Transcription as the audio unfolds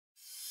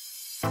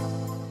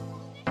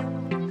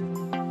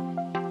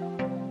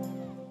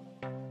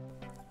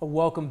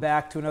Welcome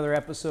back to another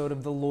episode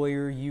of The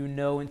Lawyer You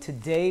Know, and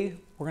today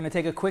we're going to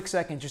take a quick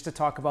second just to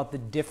talk about the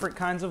different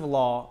kinds of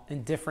law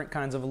and different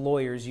kinds of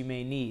lawyers you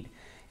may need.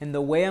 And the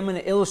way I'm going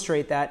to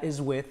illustrate that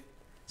is with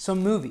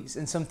some movies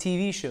and some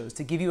TV shows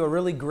to give you a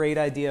really great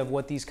idea of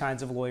what these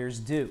kinds of lawyers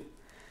do.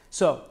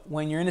 So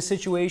when you're in a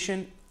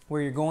situation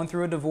where you're going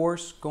through a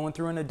divorce, going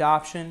through an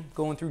adoption,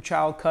 going through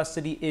child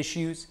custody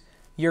issues,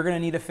 you're going to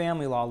need a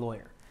family law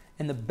lawyer.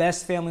 And the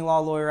best family law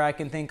lawyer I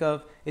can think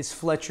of is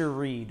Fletcher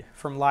Reed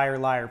from Liar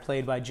Liar,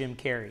 played by Jim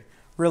Carrey.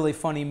 Really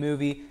funny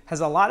movie,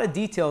 has a lot of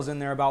details in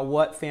there about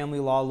what family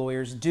law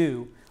lawyers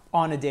do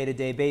on a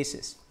day-to-day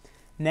basis.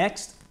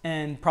 Next,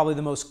 and probably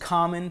the most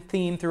common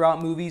theme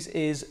throughout movies,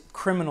 is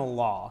criminal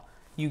law.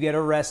 You get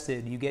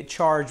arrested, you get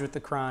charged with the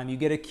crime, you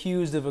get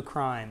accused of a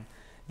crime.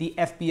 The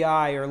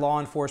FBI or law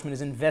enforcement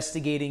is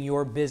investigating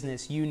your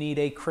business. You need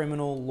a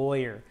criminal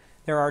lawyer.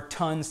 There are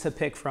tons to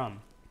pick from.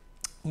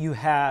 You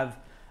have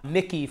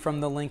Mickey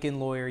from The Lincoln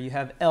Lawyer. You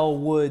have Elle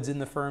Woods in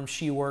the firm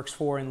she works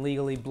for in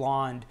Legally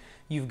Blonde.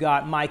 You've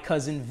got My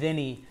Cousin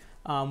Vinny,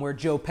 where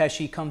Joe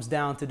Pesci comes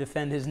down to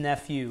defend his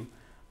nephew.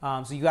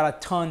 So you got a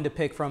ton to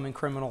pick from in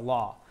criminal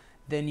law.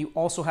 Then you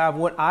also have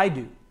what I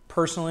do,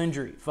 personal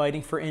injury,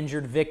 fighting for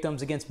injured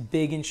victims against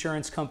big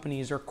insurance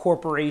companies or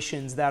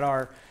corporations that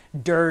are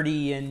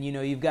dirty, and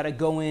you've got to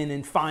go in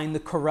and find the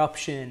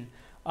corruption.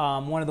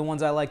 One of the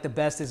ones I like the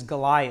best is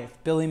Goliath,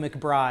 Billy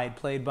McBride,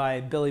 played by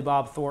Billy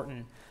Bob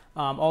Thornton.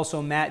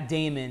 Also Matt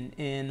Damon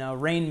in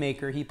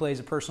Rainmaker, he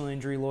plays a personal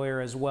injury lawyer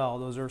as well.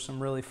 Those are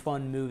some really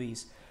fun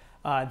movies.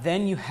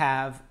 Then you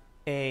have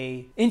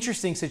an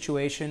interesting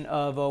situation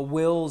of a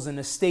wills and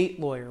estate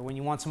lawyer, when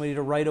you want somebody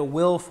to write a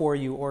will for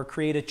you or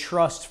create a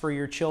trust for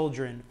your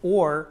children,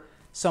 or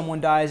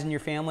someone dies in your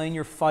family and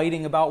you're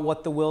fighting about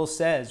what the will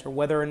says or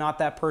whether or not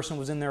that person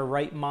was in their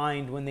right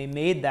mind when they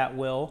made that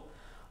will.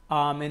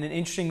 And an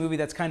interesting movie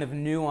that's kind of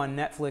new on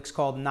Netflix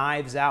called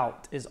Knives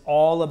Out is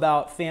all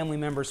about family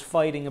members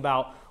fighting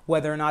about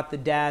whether or not the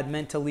dad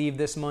meant to leave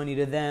this money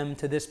to them,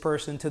 to this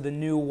person, to the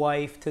new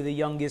wife, to the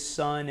youngest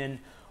son, and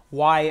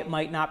why it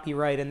might not be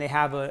right. And they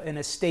have an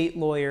estate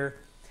lawyer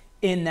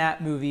in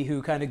that movie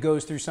who kind of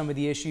goes through some of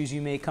the issues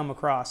you may come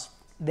across.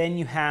 Then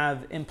you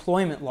have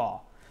employment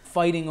law,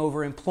 fighting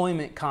over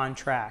employment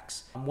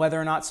contracts, whether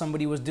or not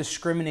somebody was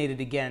discriminated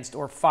against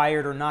or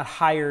fired or not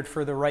hired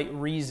for the right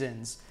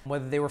reasons,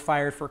 whether they were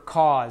fired for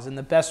cause. And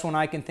the best one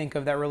I can think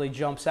of that really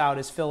jumps out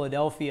is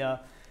Philadelphia.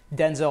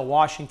 Denzel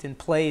Washington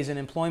plays an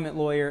employment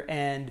lawyer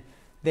and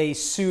they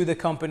sue the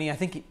company. I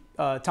think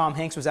Tom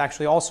Hanks was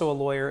actually also a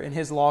lawyer, and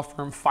his law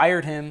firm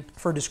fired him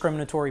for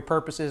discriminatory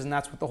purposes, and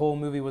that's what the whole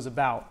movie was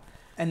about.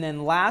 And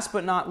then last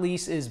but not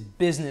least is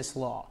business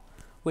law,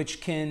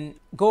 which can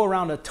go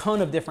around a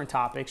ton of different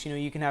topics.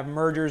 You can have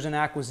mergers and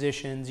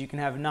acquisitions, you can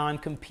have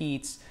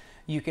non-competes,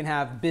 you can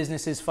have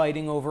businesses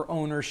fighting over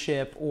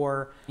ownership,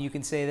 or you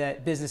can say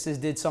that businesses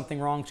did something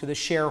wrong to the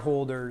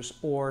shareholders,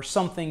 or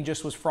something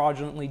just was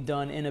fraudulently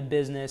done in a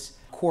business.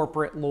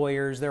 Corporate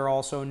lawyers, they're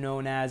also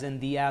known as,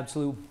 and the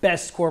absolute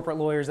best corporate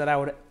lawyers that I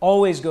would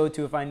always go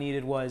to if I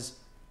needed was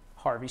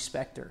Harvey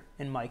Specter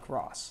and Mike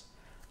Ross.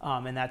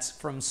 And that's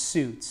from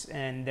Suits,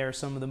 and they're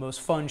some of the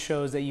most fun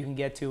shows that you can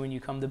get to when you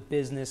come to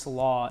business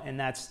law. And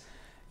that's,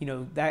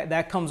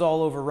 that comes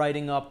all over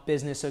writing up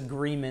business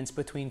agreements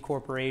between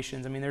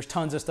corporations. I mean, there's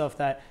tons of stuff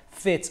that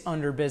fits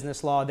under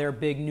business law. They're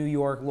big New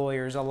York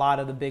lawyers. A lot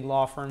of the big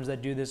law firms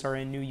that do this are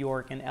in New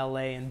York and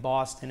LA and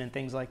Boston and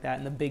things like that,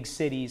 in the big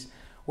cities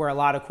where a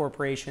lot of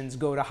corporations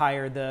go to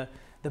hire the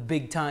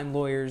big time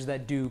lawyers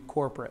that do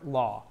corporate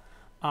law.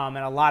 And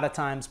a lot of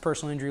times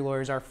personal injury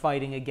lawyers are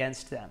fighting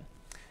against them.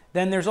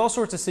 Then there's all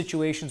sorts of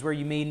situations where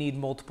you may need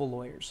multiple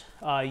lawyers.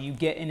 You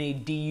get in a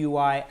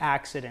DUI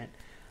accident,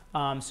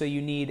 so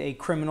you need a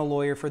criminal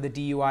lawyer for the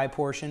DUI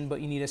portion,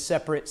 but you need a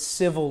separate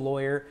civil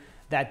lawyer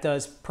that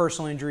does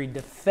personal injury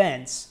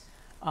defense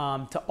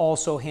to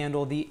also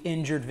handle the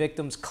injured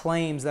victim's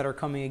claims that are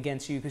coming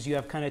against you, because you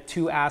have kind of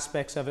two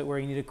aspects of it where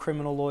you need a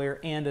criminal lawyer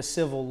and a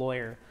civil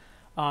lawyer.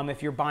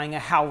 If you're buying a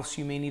house,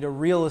 you may need a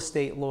real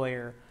estate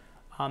lawyer.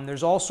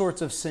 There's all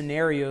sorts of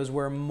scenarios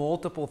where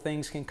multiple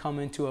things can come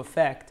into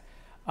effect,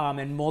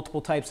 and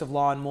multiple types of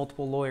law and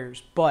multiple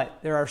lawyers. But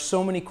there are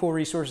so many cool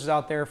resources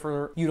out there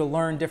for you to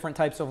learn different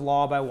types of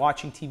law by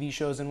watching TV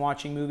shows and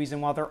watching movies.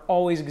 And while they're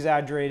always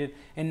exaggerated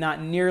and not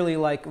nearly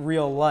like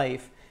real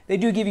life, they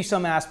do give you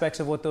some aspects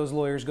of what those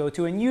lawyers go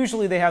to. And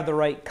usually they have the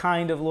right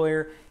kind of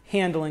lawyer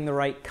handling the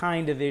right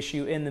kind of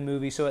issue in the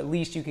movie, so at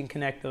least you can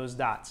connect those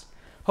dots.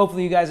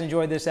 Hopefully you guys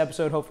enjoyed this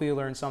episode. Hopefully you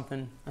learned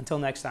something. Until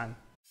next time.